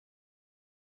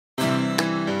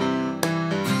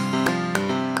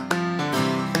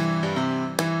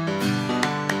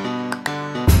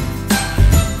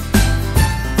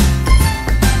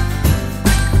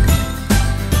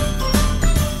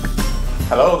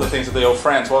the things.io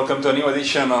friends, welcome to a new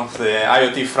edition of the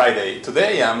IoT Friday.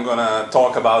 Today I'm gonna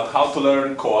talk about how to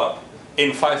learn CoAP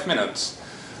in 5 minutes.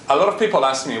 A lot of people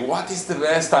ask me, what is the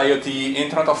best IoT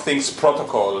Internet of Things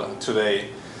protocol today?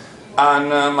 And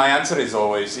my answer is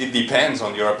always, it depends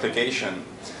on your application.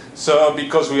 So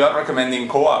because we are recommending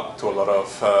CoAP to a lot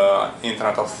of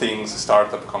Internet of Things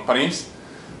startup companies,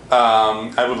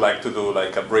 I would like to do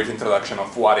like a brief introduction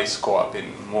of what is CoAP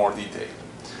in more detail.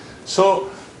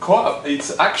 So CoAP,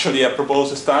 it's actually a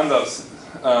proposed standard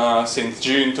since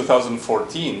June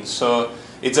 2014. So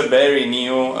it's a very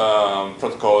new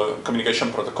protocol,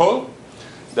 communication protocol,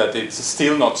 that it's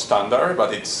still not standard,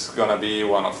 but it's gonna be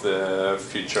one of the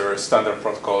future standard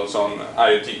protocols on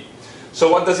IoT.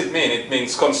 So what does it mean? It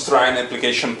means constrained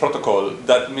application protocol.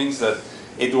 That means that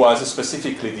it was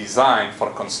specifically designed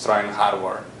for constrained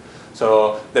hardware.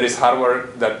 So there is hardware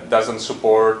that doesn't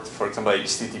support, for example,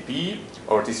 HTTP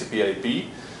or TCP/IP.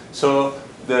 So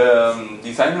the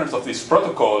designers of this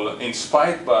protocol,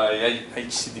 inspired by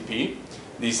HTTP,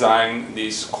 designed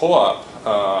this CoAP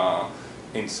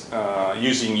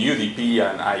using UDP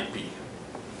and IP.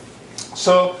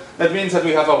 So that means that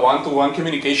we have a one-to-one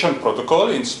communication protocol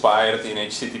inspired in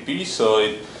HTTP. So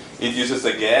it uses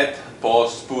the get,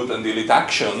 post, put, and delete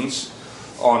actions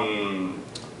on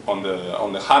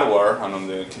the hardware and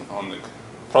on the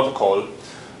protocol.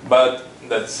 But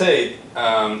that said,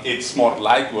 it's more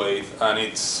lightweight, and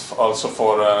it's also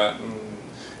for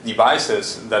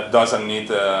devices that doesn't need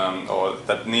or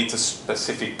that needs a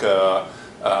specific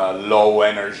low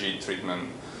energy treatment.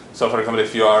 So, for example,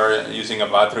 if you are using a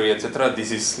battery, etc.,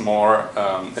 this is more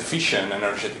efficient,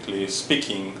 energetically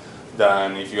speaking,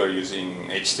 than if you are using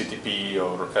HTTP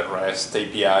or REST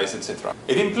APIs, etc.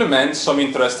 It implements some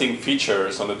interesting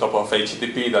features on the top of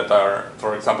HTTP that are,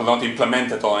 for example, not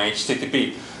implemented on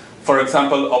HTTP. For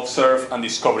example, observe and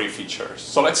discovery features.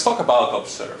 So let's talk about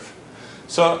observe.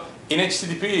 So in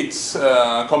HTTP, it's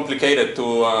complicated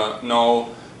to know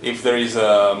if there is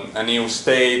a new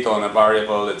state on a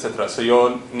variable, etc. So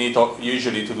you need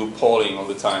usually to do polling all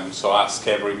the time. So ask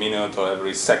every minute or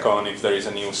every second if there is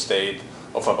a new state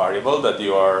of a variable that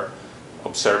you are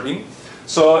observing.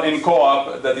 So in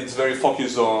CoAP, that it's very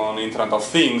focused on Internet of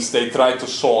Things, they try to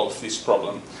solve this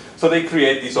problem. So they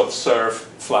create this observe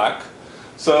flag.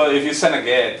 So if you send a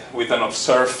GET with an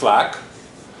observe flag,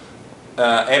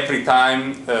 every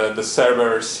time the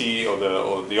server see or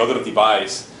the other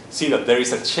device see that there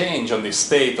is a change on the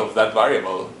state of that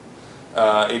variable,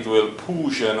 it will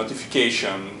push a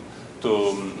notification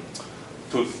to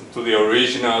the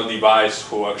original device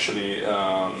who actually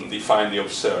defined the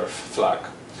observe flag.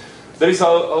 There is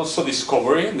also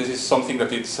discovery. This is something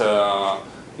that it's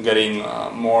getting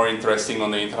more interesting on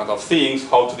the Internet of Things,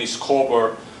 how to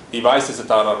discover devices that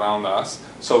are around us.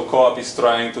 So CoAP is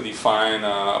trying to define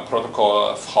a protocol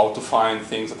of how to find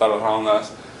things that are around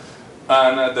us.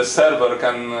 And the server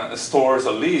can store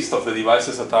a list of the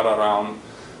devices that are around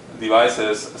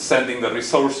devices, sending the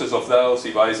resources of those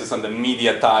devices and the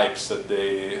media types that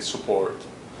they support.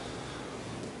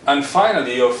 And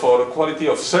finally, for quality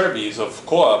of service of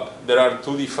CoAP, there are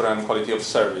two different quality of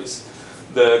service.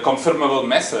 The confirmable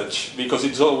message, because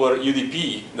it's over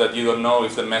UDP, that you don't know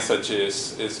if the message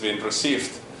is being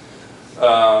received.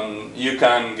 You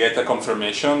can get a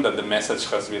confirmation that the message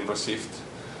has been received.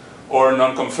 Or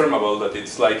non-confirmable, that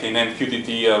it's like in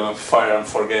MQTT, fire and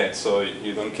forget, so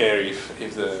you don't care if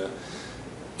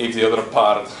the other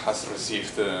part has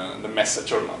received the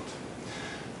message or not.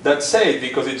 That said,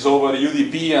 because it's over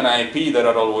UDP and IP, there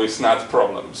are always NAT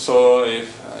problems. So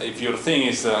if your thing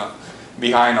is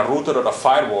behind a router or a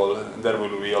firewall, there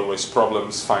will be always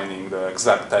problems finding the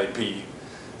exact IP.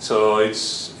 So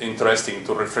it's interesting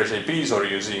to refresh IPs or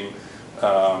using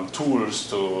tools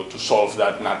to solve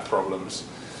that NAT problems.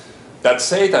 That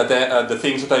said, at the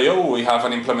things.io, we have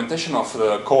an implementation of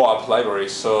the CoAP library,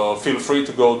 so feel free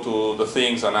to go to the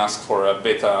things and ask for a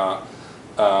beta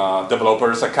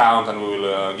developer's account, and we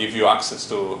will give you access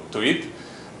to it,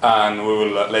 and we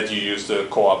will let you use the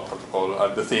CoAP protocol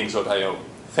at the things.io.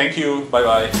 Thank you,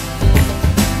 bye-bye.